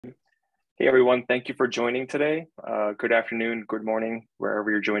Hey everyone, thank you for joining today. Good afternoon, good morning,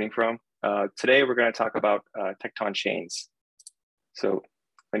 wherever you're joining from. Today we're going to talk about Tekton chains. So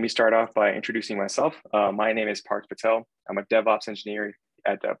let me start off by introducing myself. My name is Parth Patel. I'm a DevOps engineer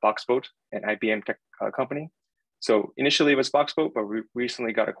at Boxboat, an IBM tech company. So initially it was Boxboat, but we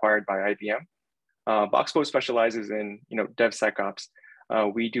recently got acquired by IBM. Boxboat specializes in DevSecOps.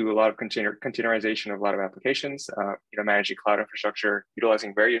 We do a lot of containerization of a lot of applications, managing cloud infrastructure,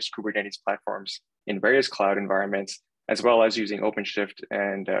 utilizing various Kubernetes platforms in various cloud environments, as well as using OpenShift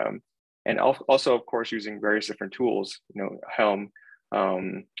and also, of course, using various different tools, Helm,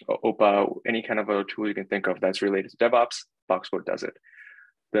 OPA, any kind of a tool you can think of that's related to DevOps. Boxboat does it.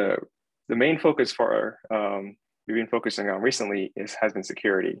 The main focus for we've been focusing on recently has been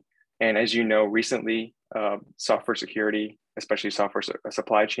security. And as you know, recently, software security, especially software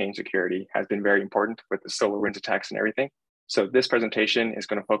supply chain security, has been very important with the SolarWinds attacks and everything. So this presentation is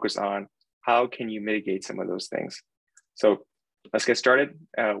going to focus on how can you mitigate some of those things. So let's get started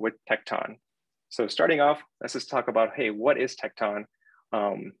with Tekton. So starting off, let's just talk about, hey, what is Tekton?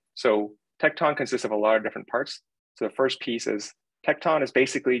 So Tekton consists of a lot of different parts. So the first piece is Tekton is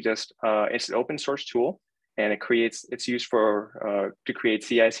basically just it's an open source tool, and it's used for to create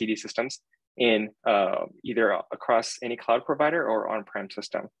CI/CD systems in either across any cloud provider or on-prem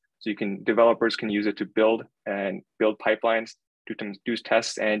system. So developers can use it to build pipelines, do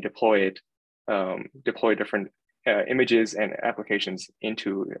tests, and deploy different images and applications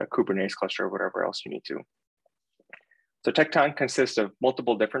into a Kubernetes cluster or whatever else you need to. So Tekton consists of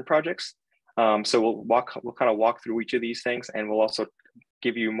multiple different projects. So we'll kind of walk through each of these things, and we'll also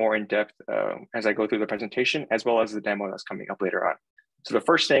give you more in depth as I go through the presentation, as well as the demo that's coming up later on. So the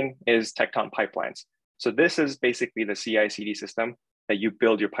first thing is Tekton pipelines. So this is basically the CI/CD system that you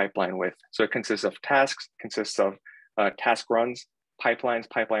build your pipeline with. So it consists of tasks, consists of task runs,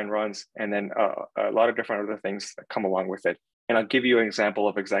 pipeline runs, and then a lot of different other things that come along with it. And I'll give you an example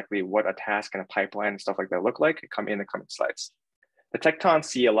of exactly what a task and a pipeline and stuff like that look like in the coming slides. The Tekton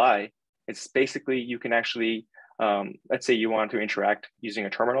CLI, it's basically you can actually, let's say you want to interact using a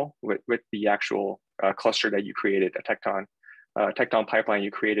terminal with the actual cluster that you created, a Tekton pipeline you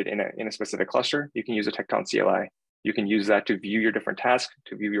created in a specific cluster. You can use a Tekton CLI. You can use that to view your different tasks,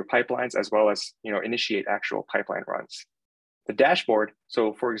 to view your pipelines, as well as initiate actual pipeline runs. The dashboard.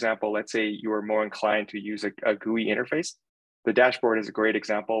 So for example, let's say you are more inclined to use a GUI interface. The dashboard is a great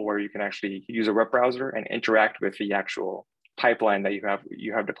example where you can actually use a web browser and interact with the actual pipeline that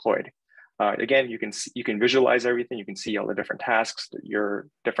you have deployed. Again, you can visualize everything. You can see all the different tasks, your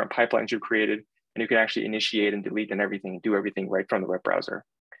different pipelines you've created, and you can actually initiate and delete and do everything right from the web browser.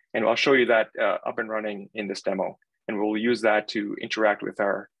 And I'll show you that up and running in this demo. And we'll use that to interact with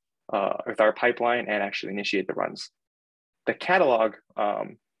our pipeline and actually initiate the runs. The catalog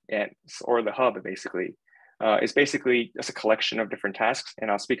or the hub is basically just a collection of different tasks.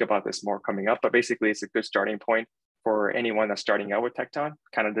 And I'll speak about this more coming up, but basically it's a good starting point for anyone that's starting out with Tekton,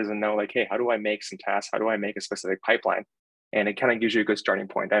 kind of doesn't know like, hey, how do I make some tasks? How do I make a specific pipeline? And it kind of gives you a good starting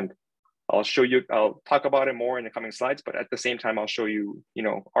point. And I'll talk about it more in the coming slides, but at the same time, I'll show you,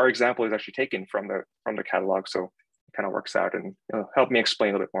 our example is actually taken from the catalog. So it kind of works out and help me explain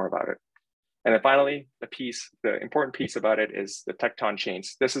a little bit more about it. And then finally, the important piece about it is the Tekton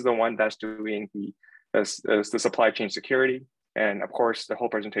chains. This is the one that's doing the supply chain security. And of course, the whole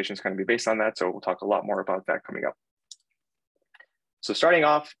presentation is going to be based on that. So we'll talk a lot more about that coming up. So starting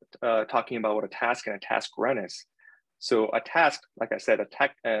off, talking about what a task and a task run is. So a task, like I said,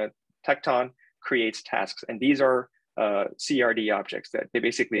 Tekton creates tasks, and these are CRD objects that they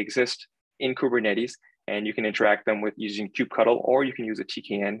basically exist in Kubernetes, and you can interact them with using kubectl, or you can use a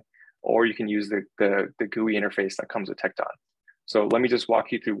TKN, or you can use the GUI interface that comes with Tekton. So let me just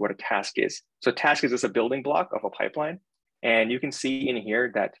walk you through what a task is. So a task is just a building block of a pipeline, and you can see in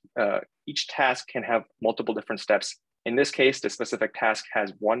here that each task can have multiple different steps. In this case, the specific task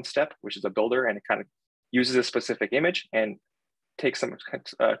has one step, which is a builder, and it kind of uses a specific image and takes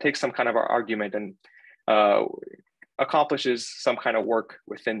some kind of argument and accomplishes some kind of work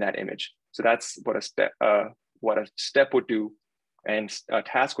within that image. So that's what a step would do, and a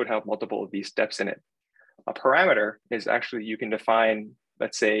task would have multiple of these steps in it. A parameter is actually you can define.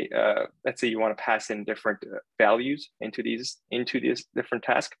 Let's say you want to pass in different values into these different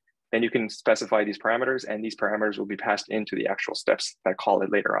tasks. Then you can specify these parameters, and these parameters will be passed into the actual steps that call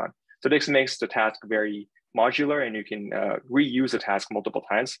it later on. So this makes the task very modular, and you can reuse a task multiple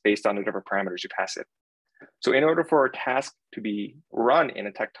times based on the different parameters you pass it. So in order for a task to be run in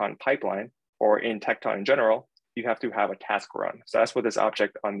a Tekton pipeline or in Tekton in general, you have to have a task run. So that's what this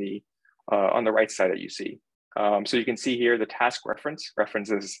object on the right side that you see. So you can see here the task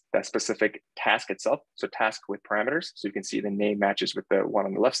references that specific task itself. So task with parameters. So you can see the name matches with the one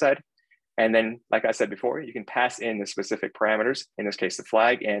on the left side. And then, like I said before, you can pass in the specific parameters, in this case, the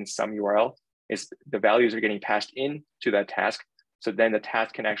flag and some URL is the values are getting passed in to that task. So then the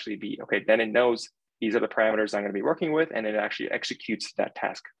task can actually be, okay, then it knows these are the parameters I'm going to be working with, and it actually executes that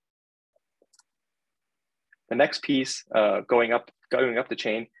task. The next piece going up the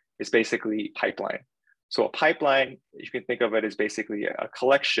chain is basically pipeline. So a pipeline, you can think of it as basically a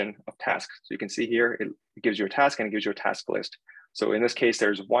collection of tasks. So you can see here, it gives you a task and it gives you a task list. So in this case,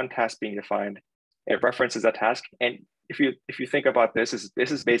 there's one task being defined. It references that task. And if you think about this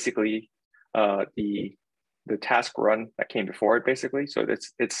is basically the task run that came before it, basically. So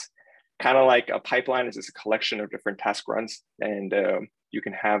it's kind of like a pipeline is a collection of different task runs, and you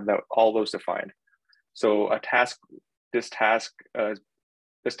can have all those defined. So this task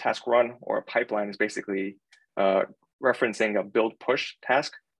run or a pipeline is basically referencing a build push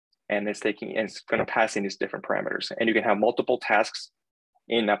task, and it's going to pass in these different parameters. And you can have multiple tasks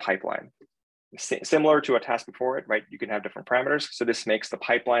in that pipeline. Similar to a task before it, right? You can have different parameters. So this makes the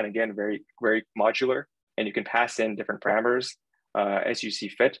pipeline, again, very, very modular, and you can pass in different parameters as you see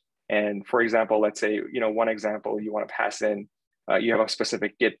fit. And for example, let's say, one example, you want to pass in, you have a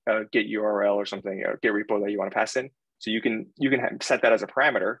specific Git URL or something, or Git repo that you want to pass in. So you can set that as a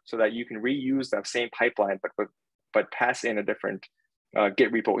parameter so that you can reuse that same pipeline, but pass in a different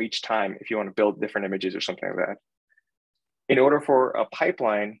Git repo each time if you want to build different images or something like that. In order for a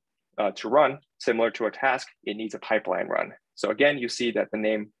pipeline to run, similar to a task, it needs a pipeline run. So again, you see that the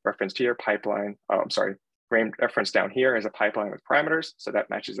name referenced here, reference down here is a pipeline with parameters. So that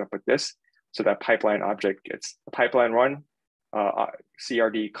matches up with this. So that pipeline object gets a pipeline run.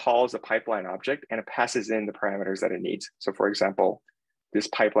 CRD calls a pipeline object and it passes in the parameters that it needs. So for example, this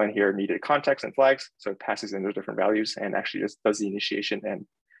pipeline here needed context and flags. So it passes in those different values and actually just does the initiation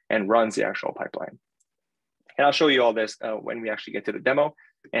and runs the actual pipeline. And I'll show you all this when we actually get to the demo,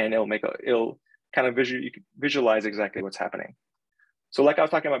 and it'll kind of visualize exactly what's happening. So like I was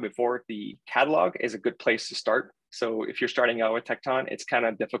talking about before, the catalog is a good place to start. So if you're starting out with Tekton, it's kind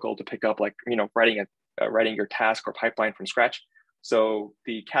of difficult to pick up, like, writing your task or pipeline from scratch. So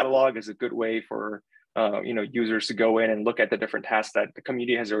the catalog is a good way for users to go in and look at the different tasks that the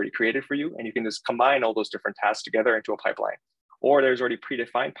community has already created for you, and you can just combine all those different tasks together into a pipeline. Or there's already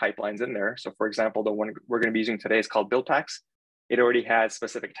predefined pipelines in there. So for example, the one we're going to be using today is called build packs. It already has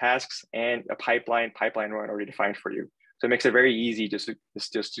specific tasks and a pipeline run already defined for you. So it makes it very easy just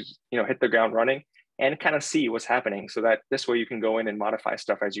to hit the ground running and kind of see what's happening, so that this way you can go in and modify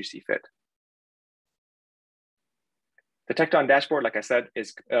stuff as you see fit. The Tekton dashboard, like I said,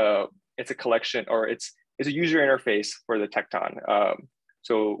 is it's a collection, or it's a user interface for the Tekton.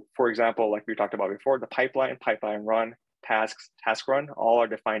 So for example, like we talked about before, the pipeline run, task run, all are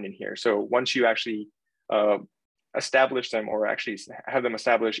defined in here. So once you actually establish them, or actually have them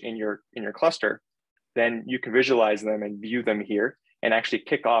established in your cluster, then you can visualize them and view them here and actually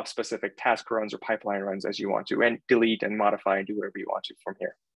kick off specific task runs or pipeline runs as you want to, and delete and modify and do whatever you want to from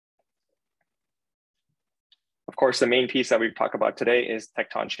here. Of course, the main piece that we talk about today is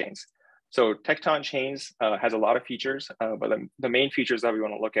Tekton Chains. So Tekton Chains has a lot of features, but the main features that we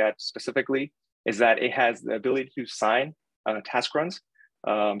want to look at specifically is that it has the ability to sign task runs.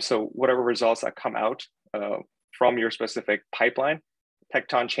 So whatever results that come out from your specific pipeline,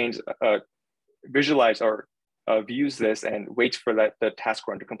 Tekton Chains visualize or views this and waits for the task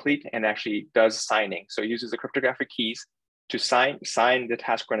run to complete and actually does signing. So it uses the cryptographic keys to sign the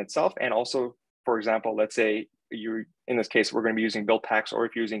task run itself. And also, for example, let's say in this case, we're going to be using build packs, or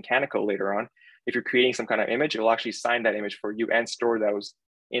if you're using Canico later on, if you're creating some kind of image, it will actually sign that image for you and store those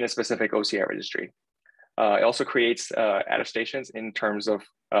in a specific OCI registry. It also creates attestations in terms of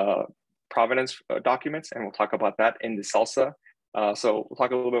provenance documents, and we'll talk about that in the Salsa. So we'll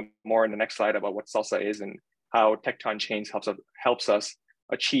talk a little bit more in the next slide about what Salsa is and how Tekton Chains helps us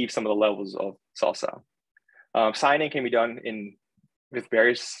achieve some of the levels of Salsa. Signing can be done with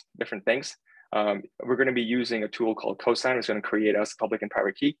various different things. We're going to be using a tool called Cosign. It's going to create us a public and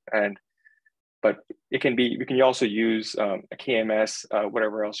private key, but we can also use a KMS,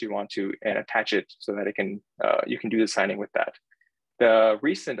 whatever else you want to, and attach it so that you can do the signing with that. The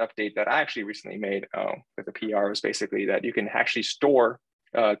recent update that I actually recently made with the PR was basically that you can actually store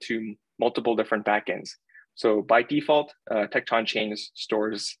to multiple different backends. So by default, Tekton Chains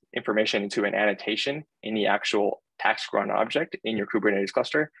stores information into an annotation in the actual task run object in your Kubernetes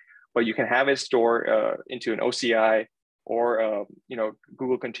cluster, but you can have it store into an OCI or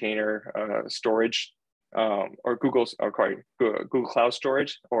Google container storage or Google Cloud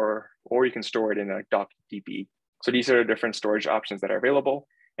Storage, or you can store it in a DocDB. So these are the different storage options that are available.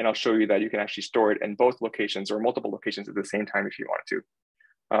 And I'll show you that you can actually store it in both locations or multiple locations at the same time if you want to.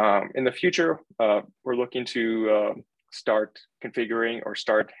 In the future, we're looking to start configuring or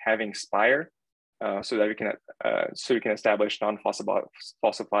start having Spire so that we can establish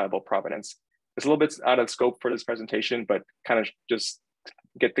non-falsifiable provenance. It's a little bit out of scope for this presentation, but kind of just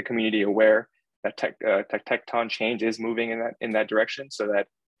get the community aware that Tekton change is moving in that direction so that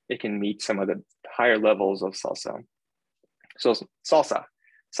it can meet some of the higher levels of SALSA. So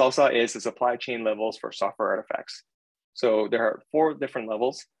SALSA is the supply chain levels for software artifacts. So there are 4 different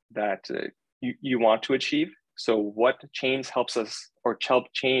levels that you want to achieve. So what Chains helps us, or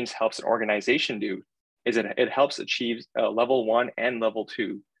Chains helps an organization do, is it helps achieve level 1 and level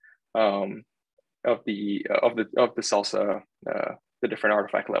 2 of the SALSA, the different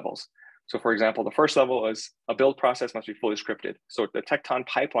artifact levels. So for example, the first level is a build process must be fully scripted. So the Tekton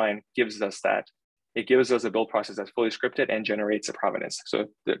pipeline gives us that. It gives us a build process that's fully scripted and generates a provenance. So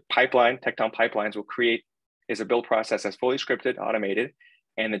the pipeline, Tekton pipelines will create is a build process that's fully scripted, automated,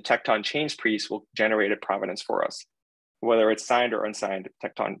 and the Tekton Chains piece will generate a provenance for us. Whether it's signed or unsigned,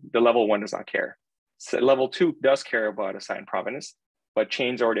 Tekton, the level 1 does not care. So level 2 does care about a signed provenance, but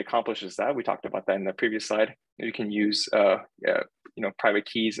Chains already accomplishes that. We talked about that in the previous slide. You can use private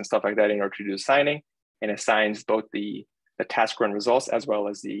keys and stuff like that in order to do the signing, and it signs both the task run results as well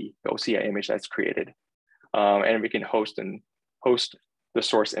as the OCI image that's created. And we can host the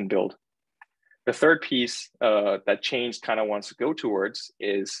source and build. The third piece that Chains kind of wants to go towards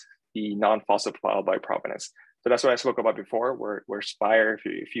is the non-falsifiable by provenance. So that's what I spoke about before, where Spire,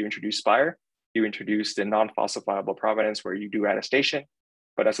 if you introduce Spire, you introduce the non-falsifiable provenance where you do attestation,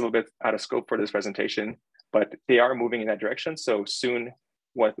 but that's a little bit out of scope for this presentation, but they are moving in that direction. So soon,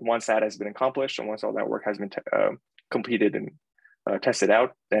 once that has been accomplished and once all that work has been completed and tested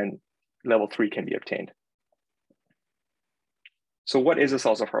out, then level 3 can be obtained. So what is a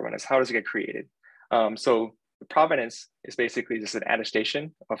SALSA provenance? How does it get created? So the provenance is basically just an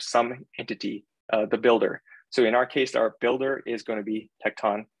attestation of some entity, the builder. So in our case, our builder is going to be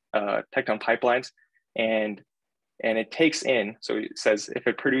Tekton pipelines, and it takes in, so it says if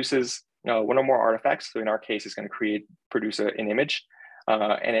it produces 1 or more artifacts, so in our case, it's going to produce an image,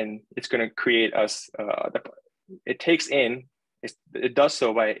 and then it's going to create us, it takes in, it does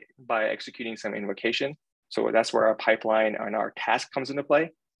so by executing some invocation. So that's where our pipeline and our task comes into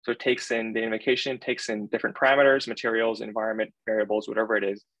play. So it takes in the invocation, takes in different parameters, materials, environment, variables, whatever it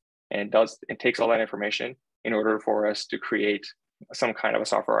is, and it takes all that information in order for us to create some kind of a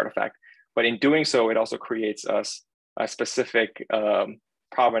software artifact. But in doing so, it also creates us a specific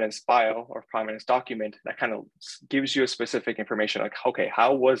provenance file or provenance document that kind of gives you a specific information like, okay,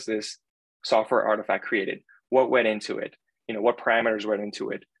 how was this software artifact created? What went into it? What parameters went into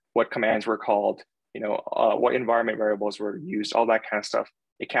it? What commands were called? What environment variables were used? All that kind of stuff.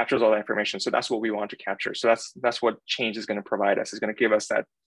 It captures all that information. So that's what we want to capture. So that's what Change is going to provide us. It's going to give us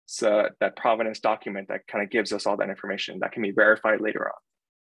that provenance document that kind of gives us all that information that can be verified later on.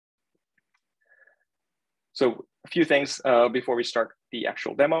 So a few things before we start the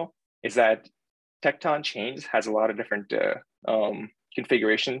actual demo is that Tekton Chains has a lot of different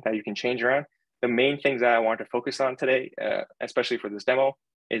configuration that you can change around. The main things that I want to focus on today, especially for this demo,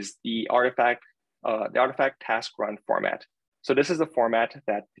 is the artifact task run format. So this is the format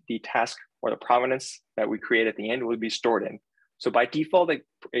that the task or the provenance that we create at the end will be stored in. So by default,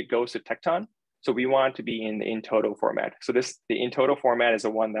 it goes to Tekton. So we want it to be in the in toto format. So the in toto format is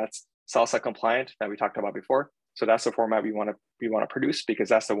the one that's SALSA compliant that we talked about before. So that's the format we want to produce because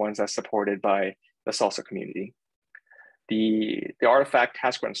that's the ones that's supported by the SALSA community. The artifact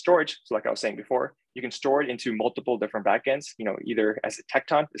task run storage, so like I was saying before, you can store it into multiple different backends, either as a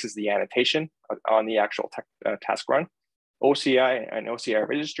Tekton, this is the annotation on the actual task run, OCI and OCI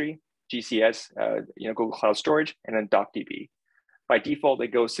registry, GCS, Google Cloud Storage, and then DocDB. By default, it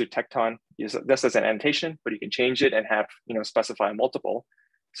goes to Tekton. This as an annotation, but you can change it and have, specify multiple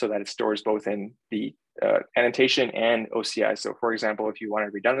so that it stores both in the annotation and OCI. So for example, if you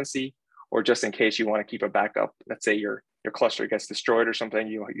wanted redundancy, or just in case you want to keep a backup, let's say your cluster gets destroyed or something,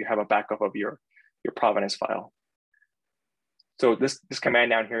 you have a backup of your provenance file. So this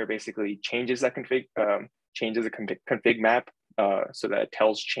command down here basically changes that config, changes the config map so that it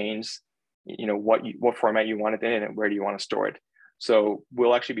tells Chains, what format you want it in and where do you want to store it. So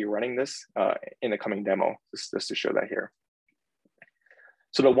we'll actually be running this in the coming demo, just to show that here.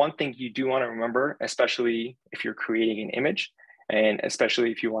 So the one thing you do want to remember, especially if you're creating an image, and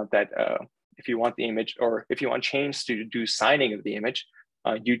especially if you want that, if you want the image, or if you want Chains to do signing of the image,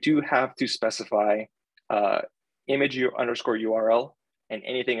 you do have to specify image underscore URL and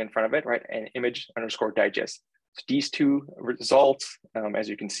anything in front of it, right? And image underscore digest. So these two results, as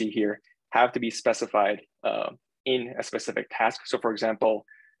you can see here, have to be specified in a specific task. So for example,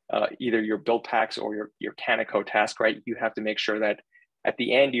 either your build packs or your Canico task, right? You have to make sure that at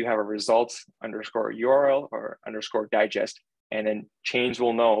the end you have a results underscore URL or underscore digest, and then Chains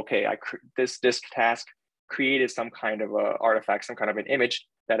will know, okay, this task created some kind of a artifact, some kind of an image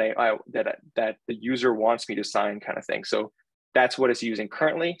that that the user wants me to sign, kind of thing. So that's what it's using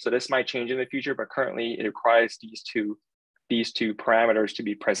currently. So this might change in the future, but currently it requires these two parameters to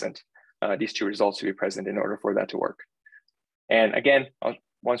be present, these two results to be present in order for that to work. And again,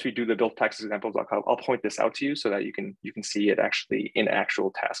 once we do the build text examples, I'll point this out to you so that you can see it actually in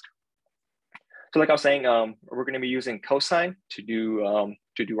actual task. So like I was saying, we're going to be using cosign to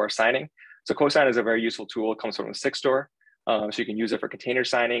do our signing. So cosign is a very useful tool. It comes from the SIG store. So you can use it for container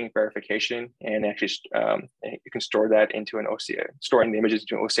signing, verification, and actually you can store that into an OCI, storing the images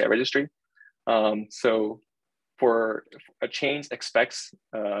into an OCI registry. So for a chains expects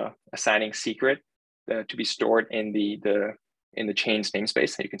a signing secret to be stored in the chains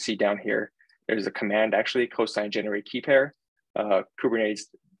namespace. And you can see down here, there's a command actually, cosign generate key pair. Kubernetes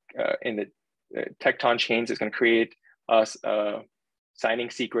in the Tekton chains is going to create a signing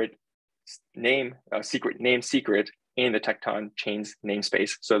secret name secret in the Tekton chains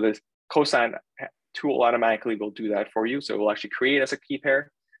namespace. So the cosign tool automatically will do that for you. So it will actually create as a key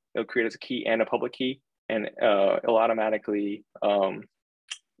pair. It'll create as a key and a public key, and it'll automatically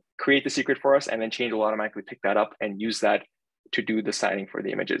create the secret for us, and then Chains will automatically pick that up and use that to do the signing for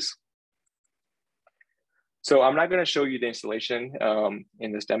the images. So I'm not going to show you the installation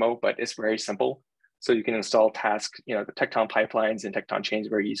in this demo, but it's very simple. So you can install tasks, the Tekton pipelines and Tekton chains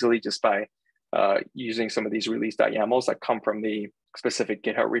very easily just by using some of these release.yamls that come from the specific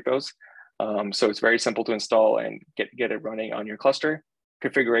GitHub repos. So it's very simple to install and get it running on your cluster.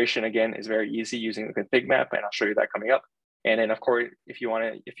 Configuration, again, is very easy using the config map, and I'll show you that coming up. And then, of course, if you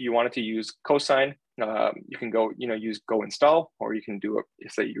wanted to use cosign, you can go, use go install, or you can do it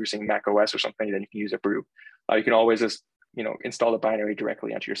if you're using Mac OS or something, then you can use a brew. You can always just, install the binary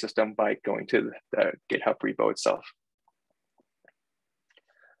directly onto your system by going to the GitHub repo itself.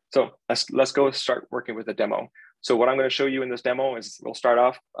 So let's go start working with the demo. So what I'm going to show you in this demo is we'll start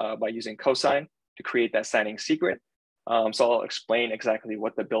off by using cosign to create that signing secret. So I'll explain exactly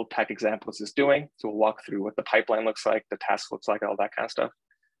what the build pack examples is doing. So we'll walk through what the pipeline looks like, the task looks like, all that kind of stuff.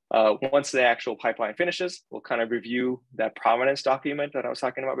 Once the actual pipeline finishes, we'll kind of review that provenance document that I was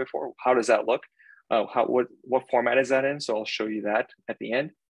talking about before. How does that look? What format is that in? So I'll show you that at the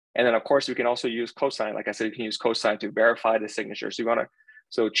end. And then of course, we can also use cosign. Like I said, you can use cosign to verify the signature.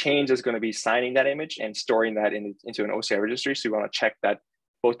 So Chains is going to be signing that image and storing that into an OCI registry. So you want to check that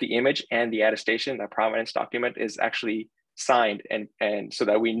both the image and the attestation, that provenance document, is actually signed, and so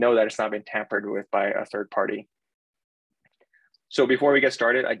that we know that it's not been tampered with by a third party. So before we get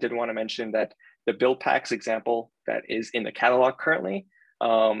started, I did want to mention that the build packs example that is in the catalog currently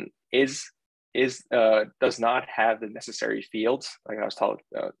does not have the necessary fields, like I was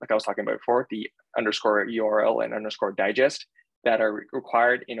talking about before, the underscore URL and underscore digest that are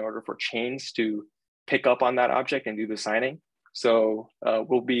required in order for Chains to pick up on that object and do the signing. So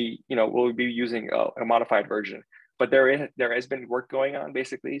we'll be using a modified version, but there has been work going on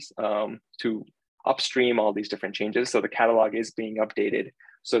basically to upstream all these different changes. So the catalog is being updated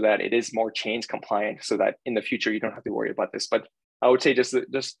so that it is more Chains compliant, so that in the future you don't have to worry about this. But I would say just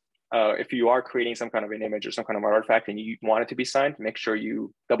if you are creating some kind of an image or some kind of artifact and you want it to be signed, make sure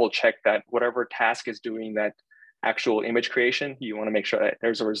you double check that whatever task is doing that actual image creation, you want to make sure that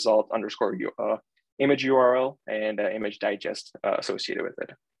there's a result underscore image URL and image digest associated with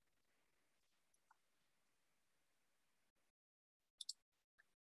it.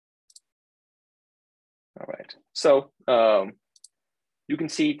 All right, so you can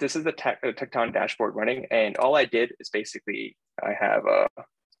see this is the Tekton dashboard running, and all I did is basically I have a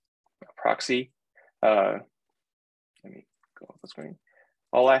proxy. Let me go off the screen.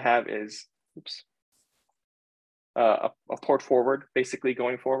 All I have is, a port forward basically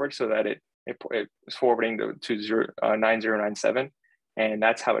going forward so that it is forwarding to 9097, and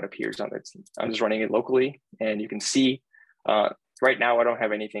that's how it appears on it. I'm just running it locally, and you can see right now I don't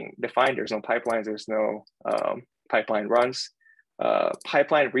have anything defined. There's no pipelines. There's no pipeline runs.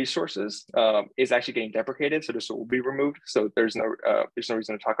 Pipeline resources is actually getting deprecated, so this will be removed. So there's no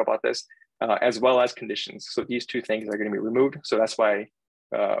reason to talk about this, as well as conditions. So these two things are going to be removed. So that's why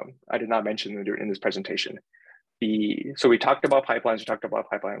I did not mention them in this presentation. So we talked about pipelines, we talked about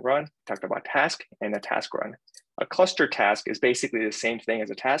pipeline run, talked about task and a task run. A cluster task is basically the same thing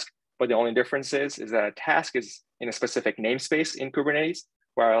as a task, but the only difference is that a task is in a specific namespace in Kubernetes,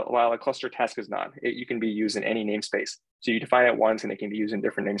 while a cluster task is not. You can be used in any namespace. So you define it once and it can be used in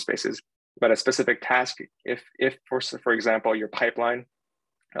different namespaces. But a specific task, if for example, your pipeline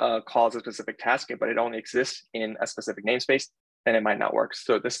calls a specific task, but it only exists in a specific namespace, then it might not work.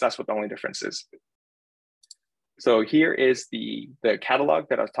 So that's what the only difference is. So here is the catalog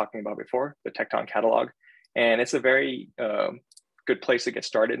that I was talking about before, the Tekton catalog. And it's a very good place to get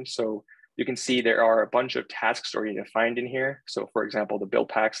started. So you can see there are a bunch of tasks already defined in here. So for example, the build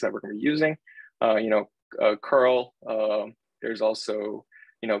packs that we're going to be using, curl, there's also,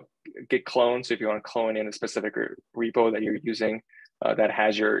 git clone. So if you want to clone in a specific repo that you're using that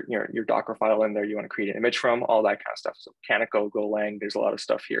has your Docker file in there, you want to create an image from, all that kind of stuff. So Canonical, Golang, there's a lot of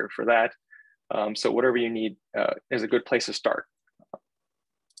stuff here for that. So whatever you need is a good place to start.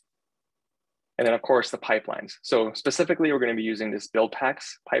 And then of course the pipelines. So specifically, we're going to be using this build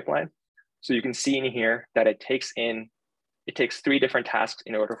packs pipeline. So you can see in here that it takes 3 different tasks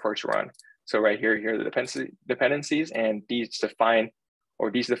in order for it to run. So right here are the dependencies, and these define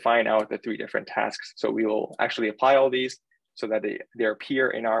out the 3 different tasks. So we will actually apply all these so that they appear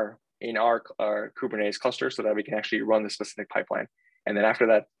in our Kubernetes cluster, so that we can actually run the specific pipeline. And then after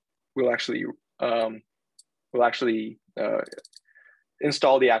that, we'll actually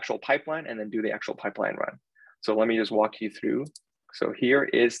install the actual pipeline and then do the actual pipeline run. So let me just walk you through. So here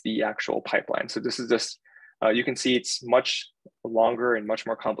is the actual pipeline. So this is just, you can see it's much longer and much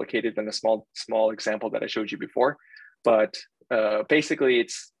more complicated than the small example that I showed you before. But basically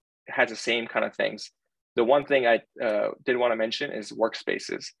it has the same kind of things. The one thing I did want to mention is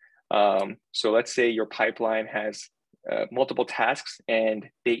workspaces. So let's say your pipeline has multiple tasks, and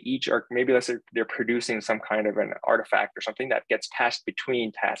they each are, maybe let's say they're producing some kind of an artifact or something that gets passed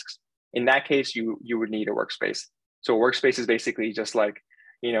between tasks. In that case, you would need a workspace. So a workspace is basically just like,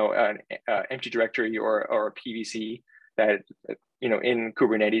 an empty directory or a PVC that, in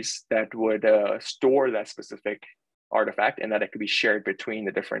Kubernetes that would store that specific artifact, and that it could be shared between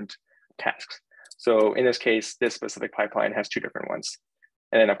the different tasks. So in this case, this specific pipeline has 2 different ones.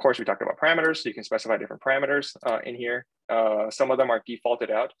 And then of course we talked about parameters, so you can specify different parameters in here. Some of them are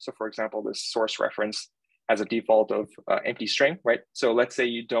defaulted out. So for example, this source reference has a default of empty string, right? So let's say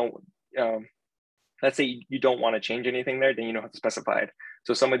you don't want to change anything there, then you don't have to specify it.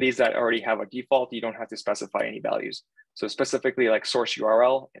 So some of these that already have a default, you don't have to specify any values. So specifically like source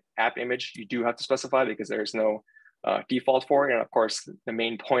URL, app image, you do have to specify because there's no default for it. And of course, the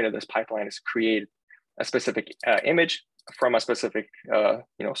main point of this pipeline is to create a specific image from a specific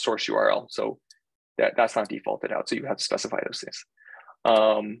source URL. So that's not defaulted out. So you have to specify those things.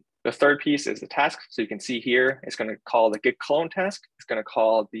 The third piece is the task. So you can see here, it's going to call the git clone task. It's going to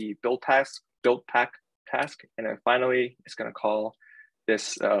call the build pack task. And then finally, it's going to call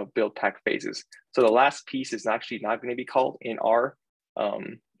this build pack phases. So the last piece is actually not going to be called in our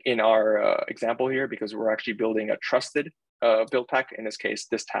example here, because we're actually building a trusted build pack. In this case,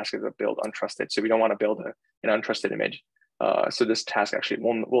 this task is a build untrusted. So we don't want to build an untrusted image. So this task actually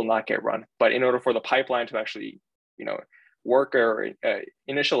will not get run. But in order for the pipeline to actually, work or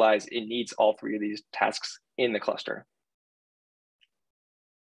initialize, it needs all 3 of these tasks in the cluster.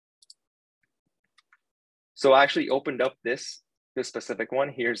 So I actually opened up this specific one.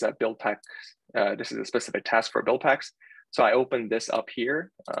 Here's that build pack. This is a specific task for build packs. So I opened this up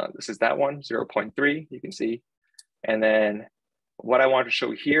here. This is that one, 0.3, you can see. And then what I want to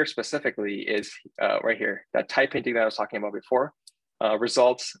show here specifically is right here, that type hinting that I was talking about before.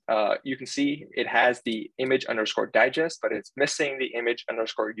 Results, you can see it has the image underscore digest, but it's missing the image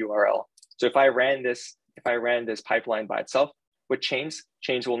underscore URL. So if I ran this pipeline by itself with chains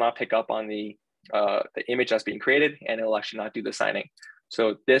will not pick up on the image that's being created, and it'll actually not do the signing.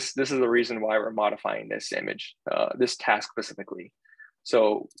 So this is the reason why we're modifying this image, this task specifically.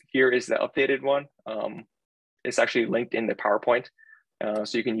 So here is the updated one. It's actually linked in the PowerPoint.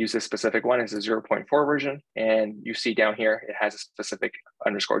 So you can use this specific one. It's a 0.4 version. And you see down here, it has a specific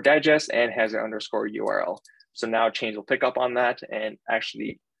underscore digest and has an underscore URL. So now Change will pick up on that and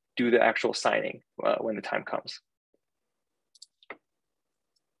actually do the actual signing when the time comes.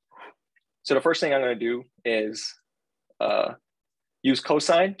 So the first thing I'm going to do is use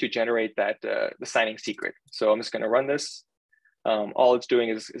cosign to generate that the signing secret. So I'm just going to run this. All it's doing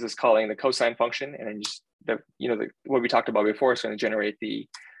is just calling the cosign function, and then just what we talked about before. It's going to generate the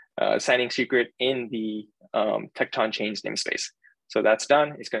signing secret in the Tekton chains namespace. So that's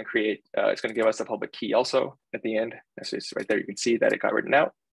done. It's going to create. It's going to give us a public key also at the end. So it's right there. You can see that it got written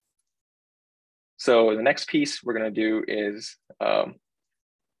out. So the next piece we're going to do is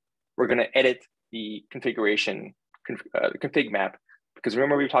we're going to edit the configuration, the config map because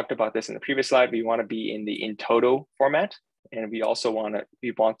remember we talked about this in the previous slide, we want to be in the in toto format. And we also want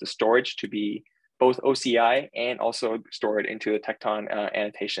the storage to be both OCI and also stored into the Tekton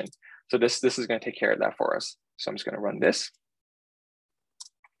annotation. So this is going to take care of that for us. So I'm just going to run this.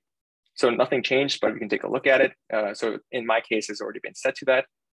 So nothing changed, but we can take a look at it. So in my case, it's already been set to that.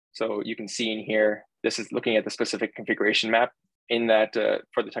 So you can see in here, this is looking at the specific configuration map in that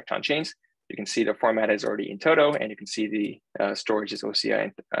for the Tekton chains. You can see the format is already in toto, and you can see the storage is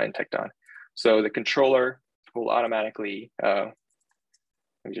OCI in Tekton. So the controller will automatically, let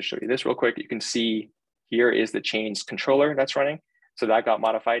me just show you this real quick. You can see here is the chains controller that's running. So that got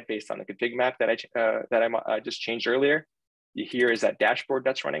modified based on the config map that I just changed earlier. Here is that dashboard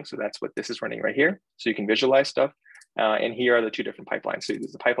that's running. So that's what this is running right here. So you can visualize stuff. And here are the two different pipelines. So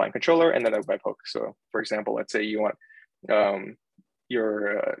there's the pipeline controller and then a webhook. So for example, let's say you want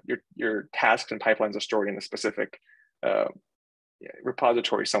your tasks and pipelines are stored in a specific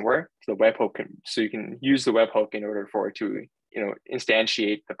repository somewhere. So the webhook so you can use the webhook in order for it to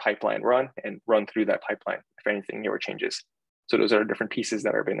instantiate the pipeline run and run through that pipeline if anything newer changes. So those are different pieces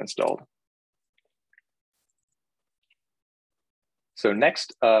that are being installed. So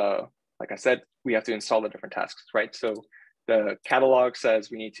next, like I said, we have to install the different tasks, right? So the catalog says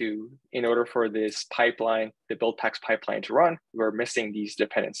we need to, in order for this pipeline, the build packs pipeline to run, we're missing these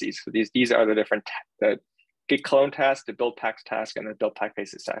dependencies. So these are the different, the git clone task, the build packs task, and the build pack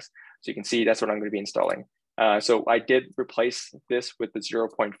basis task. So you can see that's what I'm going to be installing. So I did replace this with the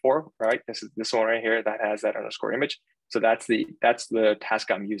 0.4, right? This is this one right here that has that underscore image. So that's the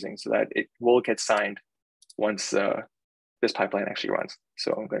task I'm using, so that it will get signed once this pipeline actually runs.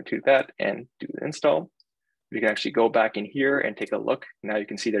 So I'm going to do that and do the install. We can actually go back in here and take a look. Now you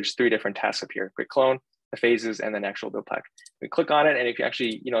can see there's 3 different tasks up here: quick clone, the phases, and then actual build pack. We click on it, and if you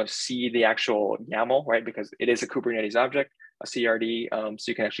actually see the actual YAML, right, because it is a Kubernetes object, a CRD,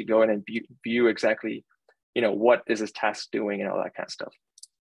 so you can actually go in and view exactly what is this task doing and all that kind of stuff.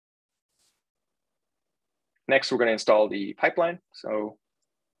 Next, we're going to install the pipeline. So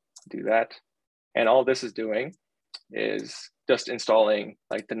do that. And all this is doing is just installing,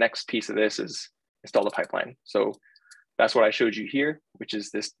 like the next piece of this is install the pipeline. So that's what I showed you here, which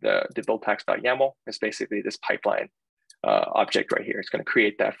is this, the buildpacks.yaml is basically this pipeline object right here. It's going to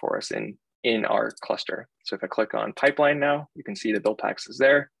create that for us in our cluster. So if I click on pipeline now, you can see the buildpacks is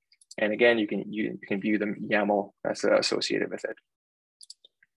there. And again, you can view the YAML that's associated with it.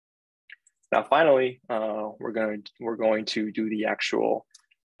 Now, finally, we're going to do the actual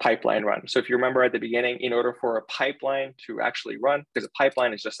pipeline run. So if you remember at the beginning, in order for a pipeline to actually run, because a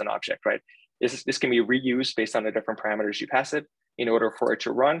pipeline is just an object, right? This can be reused based on the different parameters you pass it. In order for it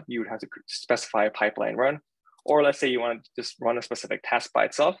to run, you would have to specify a pipeline run. Or let's say you want to just run a specific task by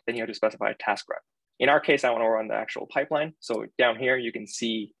itself, then you have to specify a task run. In our case, I want to run the actual pipeline. So down here, you can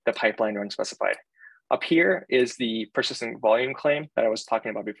see the pipeline run specified. Up here is the persistent volume claim that I was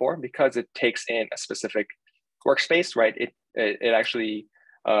talking about before, because it takes in a specific workspace, right? It actually,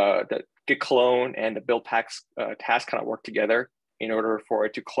 the git clone and the build packs task kind of work together in order for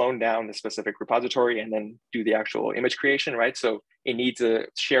it to clone down the specific repository and then do the actual image creation, right? So it needs a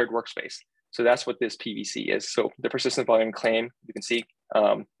shared workspace. So that's what this PVC is. So the persistent volume claim, you can see,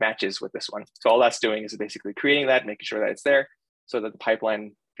 matches with this one. So all that's doing is basically creating that, making sure that it's there so that the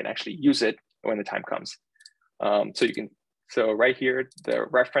pipeline can actually use it when the time comes. So right here, the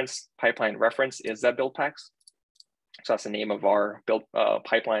reference pipeline reference is that build packs. So that's the name of our build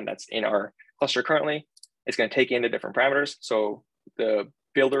pipeline that's in our cluster currently. It's going to take in the different parameters. So the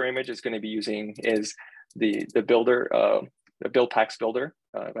builder image is going to be using is the builder, the build packs builder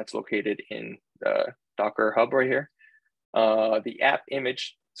that's located in the Docker hub right here. The app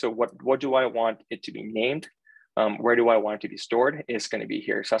image. So what do I want it to be named? Where do I want it to be stored? Is going to be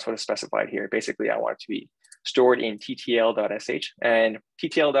here. So that's what is specified here. Basically, I want it to be stored in ttl.sh, and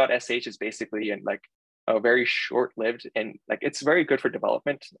ttl.sh is basically like a very short-lived, and like it's very good for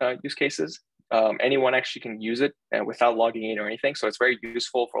development use cases. Anyone actually can use it without logging in or anything. So it's very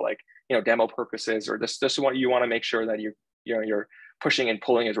useful for like demo purposes, or just what you want to make sure that you're pushing and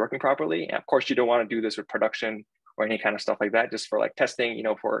pulling is working properly. And of course, you don't want to do this with production or any kind of stuff like that, just for like testing,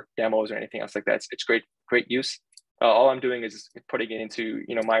 for demos or anything else like that. It's great use. All I'm doing is putting it into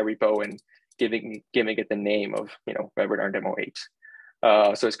my repo and giving it the name of Webinar Demo 8.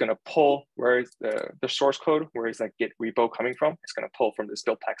 So it's going to pull where is the source code, where is that Git repo coming from? It's going to pull from this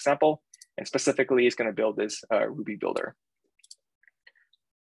build pack sample, and specifically, it's going to build this Ruby builder.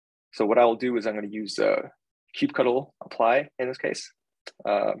 So what I will do is I'm going to use kubectl apply in this case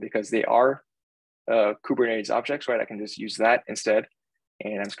because they are Kubernetes objects, right? I can just use that instead,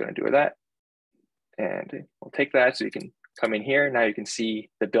 and I'm just going to do that, and we'll take that so you can come in here. Now you can see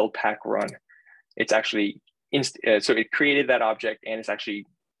the build pack run. It's actually, so it created that object and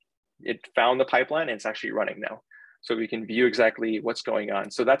it found the pipeline and it's actually running now. So we can view exactly what's going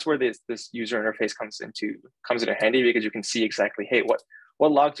on. So that's where this user interface comes into handy, because you can see exactly, hey, what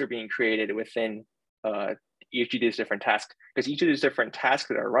logs are being created within each of these different tasks. Because each of these different tasks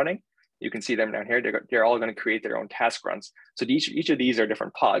that are running, you can see them down here. They're all going to create their own task runs. So each of these are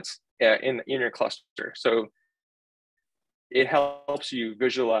different pods in your cluster. So it helps you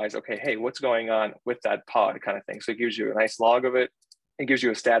visualize, okay, hey, what's going on with that pod kind of thing. So it gives you a nice log of it. It gives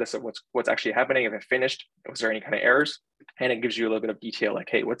you a status of what's actually happening, if it finished, was there any kind of errors, and it gives you a little bit of detail, like,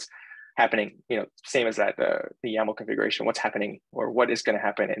 hey, what's happening, same as that, the YAML configuration, what's happening or what is going to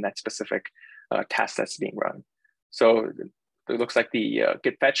happen in that specific task that's being run. So it looks like the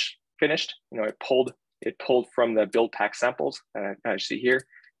git fetch finished, it pulled from the build pack samples that I see here.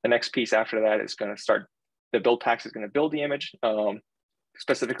 The next piece after that is going to start, the build packs is going to build the image,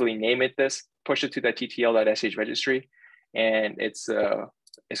 specifically name it this, push it to that ttl.sh registry, and it's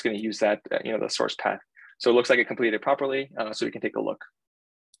going to use that, the source path. So it looks like it completed properly, so we can take a look.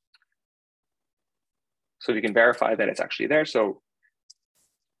 So we can verify that it's actually there. So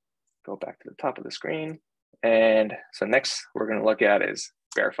go back to the top of the screen. And so next we're going to look at is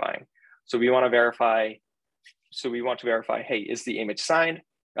verifying. So we want to verify, hey, is the image signed?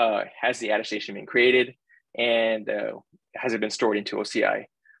 Has the attestation been created? And has it been stored into OCI?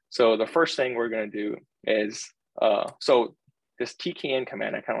 So the first thing we're going to do is, so this tkn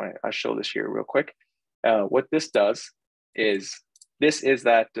command, I'll show this here real quick. What this does is, this is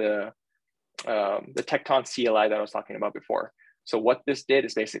that the Tekton CLI that I was talking about before. So what this did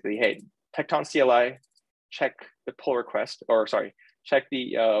is basically, hey, Tekton CLI, check the pull request, or sorry, check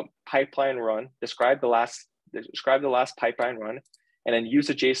the pipeline run, describe the last pipeline run, and then use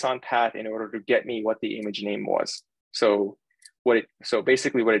a JSON path in order to get me what the image name was. So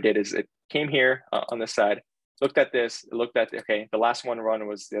basically what it did is it came here on this side, looked at this, okay, the last one run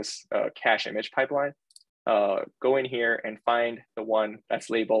was this cache image pipeline. Go in here and find the one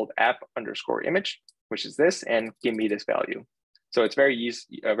that's labeled app_image, which is this, and give me this value. So it's very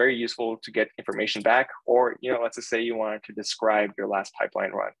useful to get information back, or let's just say you wanted to describe your last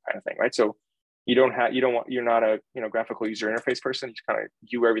pipeline run kind of thing, right? So you're not a graphical user interface person. You kind of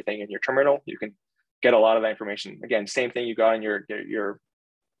view everything in your terminal. You can get a lot of that information. Again, same thing you got in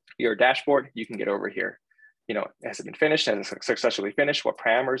your dashboard, you can get over here. Has it been finished? Has it successfully finished? What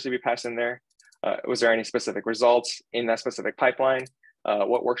parameters did we pass in there? Was there any specific results in that specific pipeline?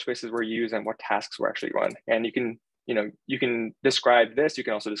 What workspaces were used and what tasks were actually run? And you can describe this. You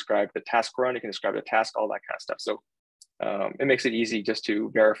can also describe the task run. You can describe the task, all that kind of stuff. So it makes it easy just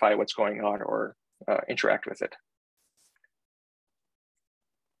to verify what's going on or interact with it.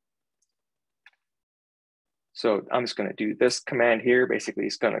 So I'm just going to do this command here. Basically,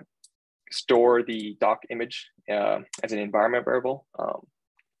 it's going to store the doc image as an environment variable.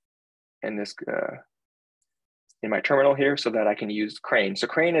 And this in my terminal here, so that I can use Crane. So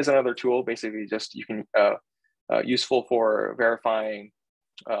Crane is another tool, basically just useful for verifying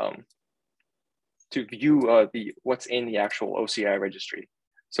to view what's in the actual OCI registry.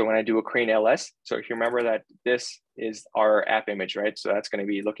 So when I do a Crane LS, so if you remember that this is our app image, right? So that's going to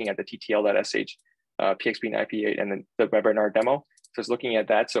be looking at the ttl.sh, PXP and IP8, and then the webinar demo. So it's looking at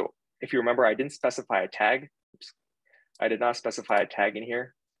that. So if you remember, I didn't specify a tag. Oops. I did not specify a tag in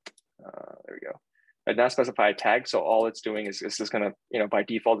here. There we go. I did not specify a tag. So all it's doing is it's just going to, by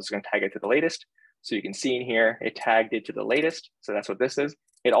default, it's going to tag it to the latest. So you can see in here, it tagged it to the latest. So that's what this is.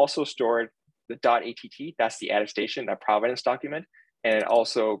 It also stored the .att, that's the attestation, that provenance document. And it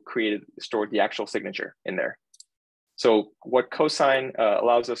also stored the actual signature in there. So what cosign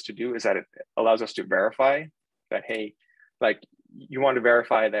allows us to do is that it allows us to verify that, hey, like you want to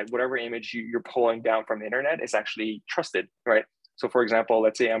verify that whatever image you're pulling down from the internet is actually trusted, right? So for example,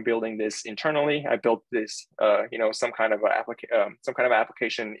 let's say I'm building this internally. I built this, some kind of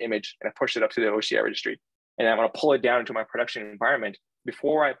application image, and I pushed it up to the OCI registry, and I want to pull it down into my production environment.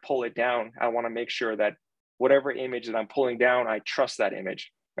 Before I pull it down, I want to make sure that whatever image that I'm pulling down, I trust that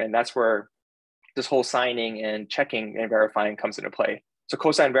image, and that's where this whole signing and checking and verifying comes into play. So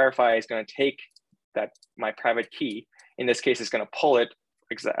cosign verify is going to take my private key. In this case, it's going to pull it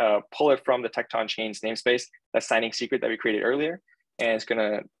from the Tekton chains namespace, that signing secret that we created earlier, and it's going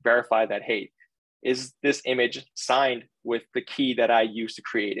to verify that, hey, is this image signed with the key that I used to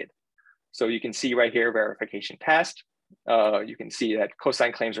create it? So you can see right here, verification passed. You can see that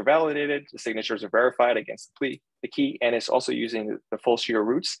cosign claims are validated, the signatures are verified against the key, and it's also using the full shear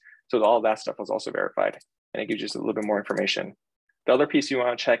roots. So all that stuff was also verified, and it gives you just a little bit more information. The other piece you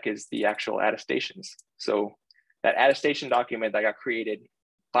want to check is the actual attestations. So that attestation document that got created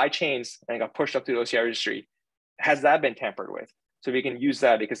by chains and got pushed up to the OCI registry, has that been tampered with? So we can use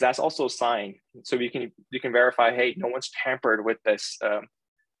that because that's also signed. So you can verify, hey, no one's tampered with this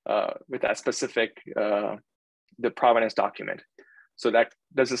with that specific the provenance document. So that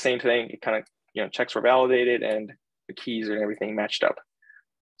does the same thing. It kind of checks were validated and the keys and everything matched up.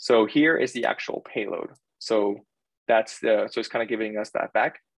 So here is the actual payload. So that's so it's kind of giving us that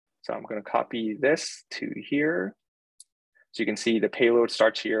back. So I'm going to copy this to here. So you can see the payload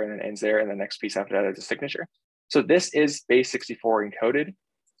starts here and then ends there, and the next piece after that is a signature. So this is base 64 encoded.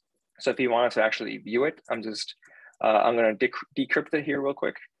 So if you wanted to actually view it, I'm going to decrypt it here real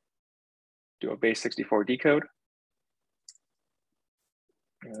quick. Do a base 64 decode.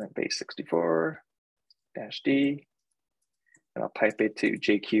 And then base 64 -D. And I'll pipe it to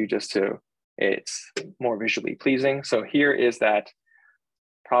JQ just so it's more visually pleasing. So here is that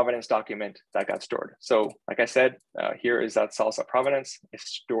provenance document that got stored. So like I said, here is that salsa provenance. It's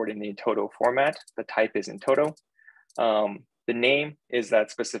stored in the in toto format. The type is in toto. The name is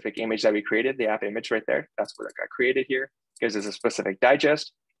that specific image that we created, the app image right there. That's what got created here. Gives us a specific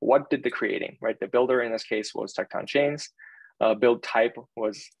digest. What did the creating, right? The builder in this case was Tekton Chains. Build type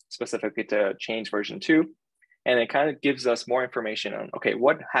was specifically to Chains version 2. And it kind of gives us more information on, okay,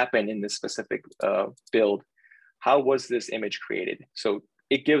 what happened in this specific build? How was this image created? So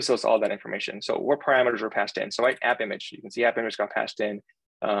it gives us all that information. So what parameters were passed in? So right, app image, you can see app image got passed in.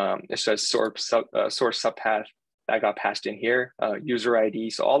 It says source subpath that got passed in here, user ID.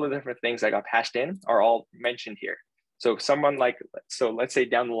 So all the different things that got passed in are all mentioned here. So let's say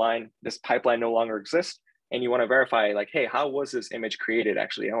down the line, this pipeline no longer exists, and you want to verify like, hey, how was this image created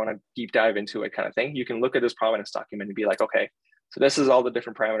actually? I want to deep dive into it kind of thing. You can look at this provenance document and be like, okay, so this is all the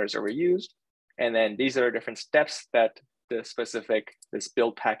different parameters that were used. And then these are different steps that this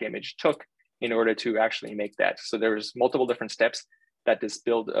build pack image took in order to actually make that. So there's multiple different steps that this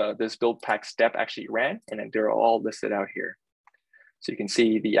build pack step actually ran, and they're all listed out here. So you can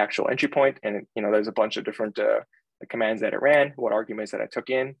see the actual entry point, and there's a bunch of different commands that it ran, what arguments that I took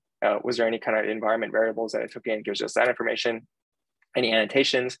in, was there any kind of environment variables that I took in, gives us that information, any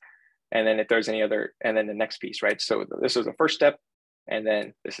annotations, and then if there's any other, and then the next piece, right? So this was the first step, and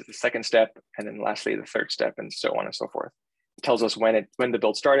then this is the second step, and then lastly the third step, and so on and so forth. It tells us when the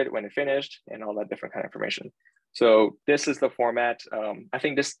build started, when it finished, and all that different kind of information. So this is the format. I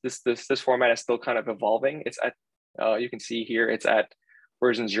think this format is still kind of evolving. It's at you can see here it's at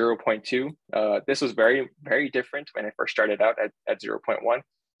version 0.2. This was very, very different when it first started out at 0.1.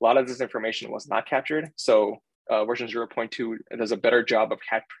 A lot of this information was not captured. So version 0.2 does a better job of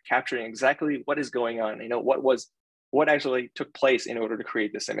capturing exactly what is going on. What actually took place in order to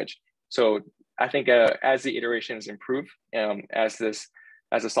create this image. So I think as the iterations improve, as this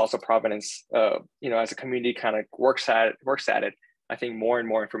salsa provenance, as a community kind of works at it, I think more and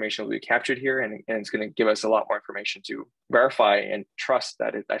more information will be captured here, and it's going to give us a lot more information to verify and trust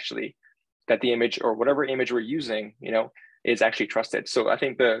that that the image or whatever image we're using, is actually trusted. So I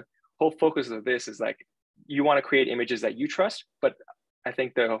think the whole focus of this is like, you want to create images that you trust, but I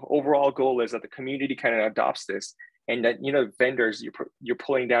think the overall goal is that the community kind of adopts this, and that, vendors, you're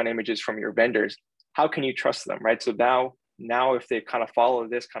pulling down images from your vendors. How can you trust them, right? So now if they kind of follow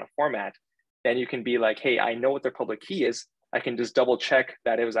this kind of format, then you can be like, hey, I know what their public key is. I can just double check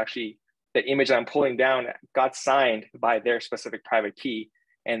that it was actually the image that I'm pulling down got signed by their specific private key,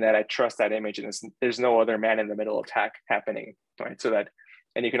 and that I trust that image, and there's no other man in the middle attack happening, right? So that,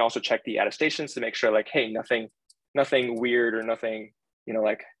 and you can also check the attestations to make sure like, hey, nothing weird or nothing,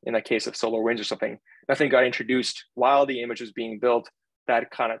 like in the case of SolarWinds or something, nothing got introduced while the image was being built that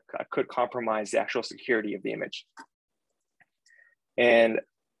kind of could compromise the actual security of the image. And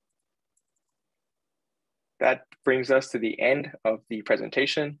that brings us to the end of the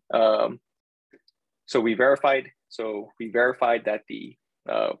presentation. So we verified that the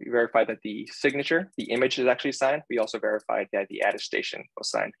signature, the image is actually signed. We also verified that the attestation was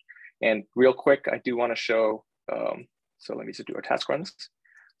signed. And real quick, I do want to show. So let me just do our task runs.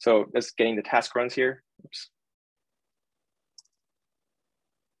 So just getting the task runs here. Oops.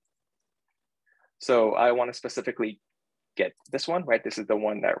 So I want to specifically get this one, right? This is the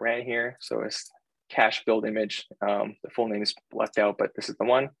one that ran here. So it's cache build image. The full name is left out, but this is the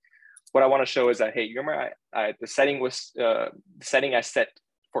one. What I want to show is that, hey, you remember the setting I set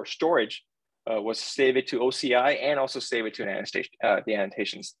for storage was save it to OCI and also save it to an annotation, the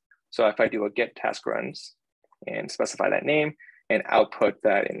annotations. So if I do a get task runs and specify that name and output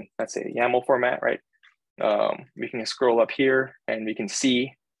that in, let's say, YAML format, right? We can scroll up here and we can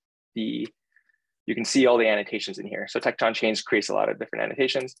see all the annotations in here. So Tekton Chains creates a lot of different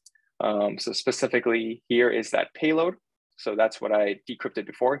annotations. So specifically here is that payload. So that's what I decrypted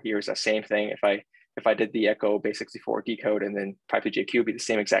before. Here's the same thing. If I did the echo base64 decode and then 52JQ, it'd be the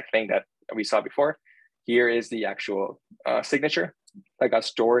same exact thing that we saw before. Here is the actual signature that got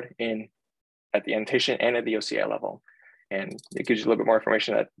stored in at the annotation and at the OCI level. And it gives you a little bit more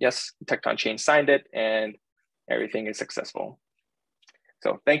information that yes, Tekton chain signed it and everything is successful.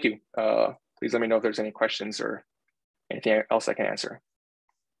 So thank you. Please let me know if there's any questions or anything else I can answer.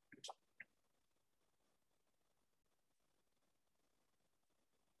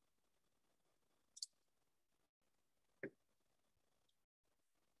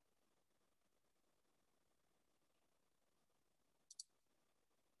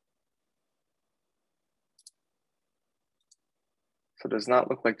 So it does not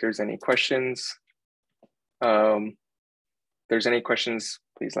look like there's any questions. If there's any questions,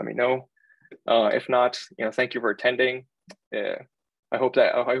 please let me know. If not, thank you for attending. I hope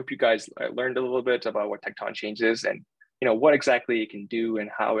you guys learned a little bit about what Tekton Change is and what exactly it can do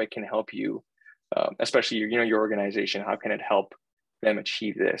and how it can help you, especially your organization. How can it help them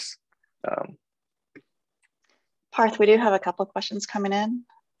achieve this? Parth, we do have a couple of questions coming in.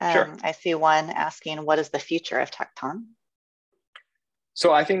 Sure. I see one asking, what is the future of Tekton?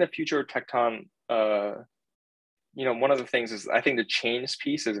 So I think the future of Tekton, one of the things is I think the chains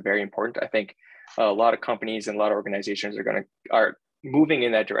piece is very important. I think a lot of companies and a lot of organizations are moving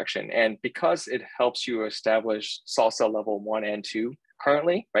in that direction. And because it helps you establish SALSA level 1 and 2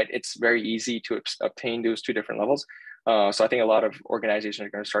 currently, right? It's very easy to obtain those 2 different levels. So I think a lot of organizations are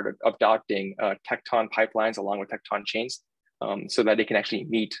going to start adopting Tekton pipelines along with Tekton chains so that they can actually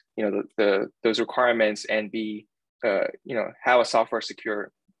meet those requirements and be have a software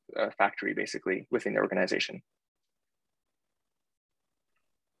secure factory basically within the organization.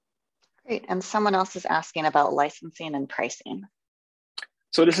 Great, and someone else is asking about licensing and pricing.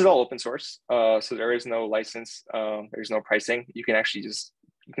 So this is all open source. So there is no license, there's no pricing. You can actually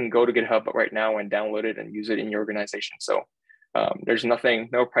you can go to GitHub right now and download it and use it in your organization. So there's no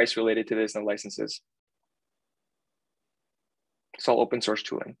price related to this, no licenses. It's all open source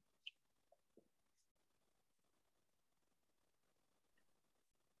tooling.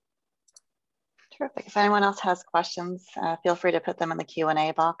 Terrific. If anyone else has questions, feel free to put them in the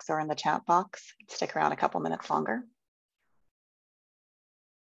Q&A box or in the chat box. Stick around a couple minutes longer.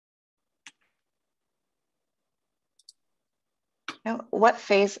 Now, what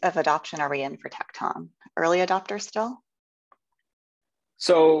phase of adoption are we in for Tekton? Early adopter still?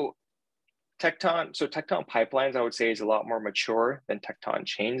 So Tekton pipelines, I would say, is a lot more mature than Tekton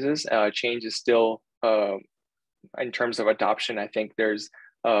chains is. Chains is still, in terms of adoption, I think there's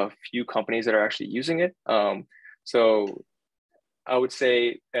a few companies that are actually using it. So I would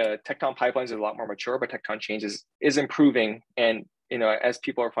say Tekton pipelines is a lot more mature, but Tekton chains is improving. And as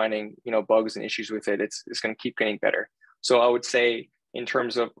people are finding bugs and issues with it, it's going to keep getting better. So I would say in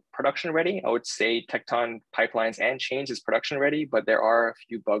terms of production ready, I would say Tekton pipelines and chains is production ready, but there are a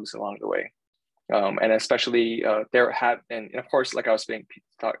few bugs along the way. And especially and of course, like I was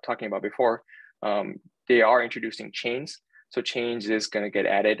talking about before, they are introducing chains. So chains is going to get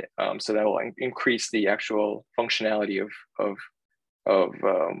added. So that will increase the actual functionality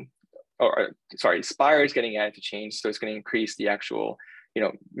Spire is getting added to chains. So it's going to increase the actual,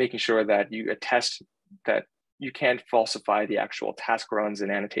 making sure that you attest that you can't falsify the actual task runs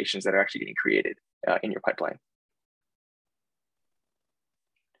and annotations that are actually getting created in your pipeline.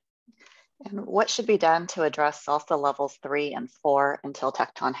 And what should be done to address SALSA levels 3 and 4 until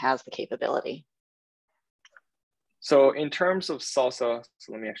Tekton has the capability? So in terms of SALSA,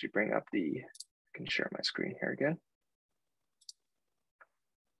 so let me actually bring up I can share my screen here again.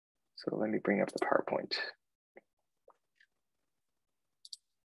 So let me bring up the PowerPoint.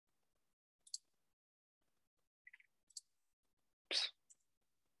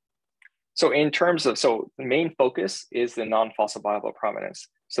 So in terms of, the main focus is the non-falsifiable provenance.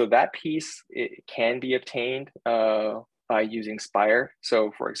 So that piece, it can be obtained by using Spire.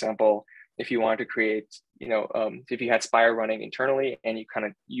 So for example, if you want to create, if you had Spire running internally and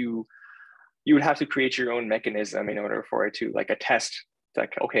you would have to create your own mechanism in order for it to attest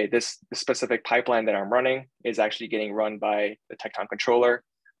like, okay, this specific pipeline that I'm running is actually getting run by the Tekton controller.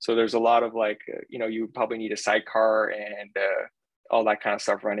 So there's a lot of you probably need a sidecar and all that kind of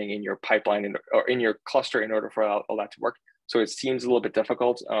stuff running in your pipeline or in your cluster in order for all that to work. So it seems a little bit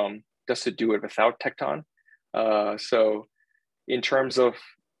difficult just to do it without Tekton. So in terms of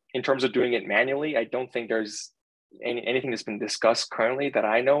doing it manually, I don't think there's anything that's been discussed currently that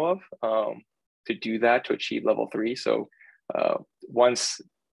I know of to do that to achieve level 3. So once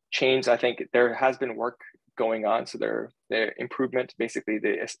chains, I think there has been work going on. So their improvement, basically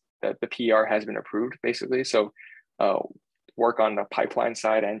the PR has been approved, basically. So work on the pipeline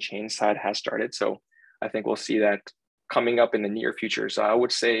side and chain side has started. So I think we'll see that coming up in the near future. So I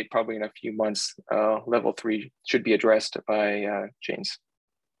would say probably in a few months, level 3 should be addressed by chains.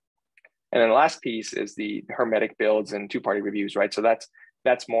 And then the last piece is the hermetic builds and two-party reviews, right? So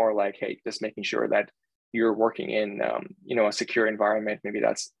that's more like, hey, just making sure that you're working in a secure environment. Maybe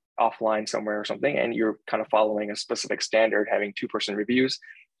that's offline somewhere or something, and you're kind of following a specific standard, having two-person reviews.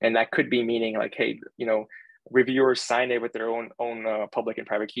 And that could be meaning like, hey, reviewers sign it with their own public and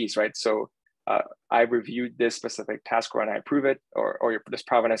private keys, right? So I reviewed this specific task run, I approve it, or this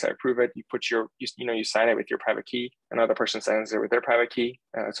provenance, I approve it. You put you sign it with your private key. Another person signs it with their private key.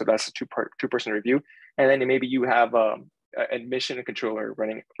 So that's a two-person review. And then maybe you have an admission controller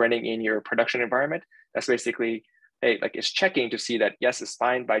running in your production environment. That's basically, hey, like it's checking to see that yes, it's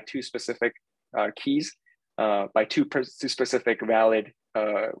signed by two specific keys, by two specific valid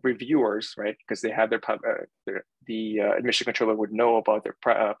reviewers, right? Because they have the admission controller would know about their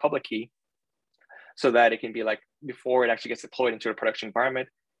public key, so that it can be like before it actually gets deployed into a production environment,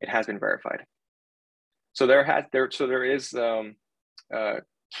 it has been verified. So there is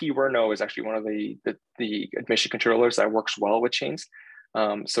Key-Reno is actually one of the admission controllers that works well with chains.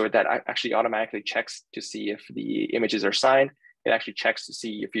 So that actually automatically checks to see if the images are signed. It actually checks to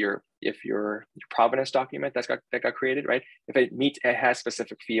see if your provenance document that got created, right? If it has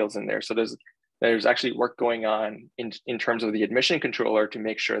specific fields in there. So there's actually work going on in terms of the admission controller to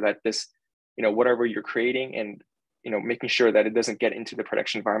make sure that this, whatever you're creating and, making sure that it doesn't get into the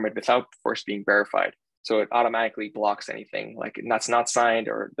production environment without first being verified. So it automatically blocks anything like that's not signed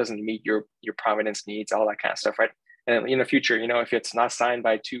or doesn't meet your provenance needs, all that kind of stuff, right? And in the future, if it's not signed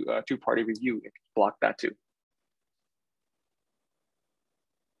by two-party review, it can block that too.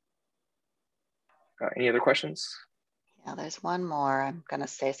 Any other questions? Yeah, there's one more. I'm going to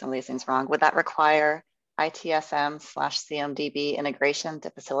say some of these things wrong. Would that require ITSM/CMDB integration to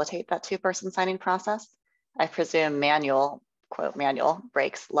facilitate that two-person signing process? I presume manual, quote, manual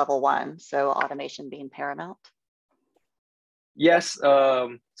breaks level 1, so automation being paramount. Yes,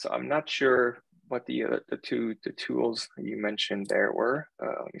 so I'm not sure what the tools you mentioned there were.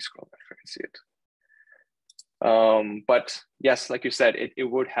 Let me scroll back if I can see it. But yes, like you said, it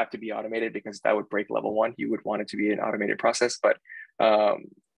would have to be automated because that would break level 1. You would want it to be an automated process, but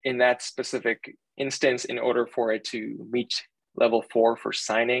in that specific instance, in order for it to meet level 4 for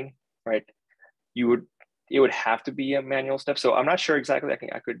signing, right, it would have to be a manual step. So I'm not sure exactly.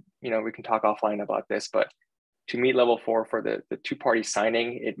 I could, we can talk offline about this, but to meet level 4 for the two-party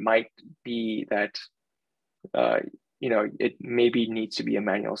signing, it might be that, it maybe needs to be a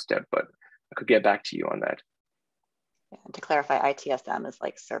manual step, but I could get back to you on that. Yeah, and to clarify, ITSM is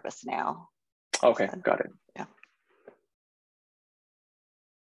like ServiceNow. Okay, got it. Yeah.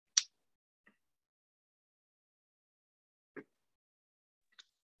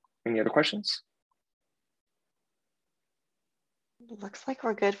 Any other questions? Looks like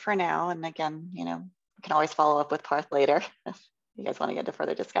we're good for now. And again, we can always follow up with Parth later if you guys want to get into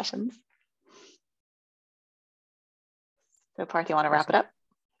further discussions. So Parth, you want to wrap it up?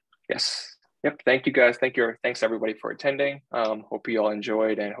 Yes. Yep. Thank you guys. Thanks everybody for attending. Hope you all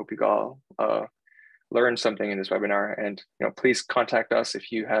enjoyed and hope you all learned something in this webinar. And please contact us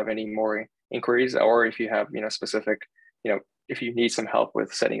if you have any more inquiries or if you have specific, if you need some help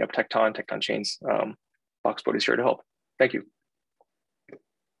with setting up Tekton chains, Boxboat is here to help. Thank you.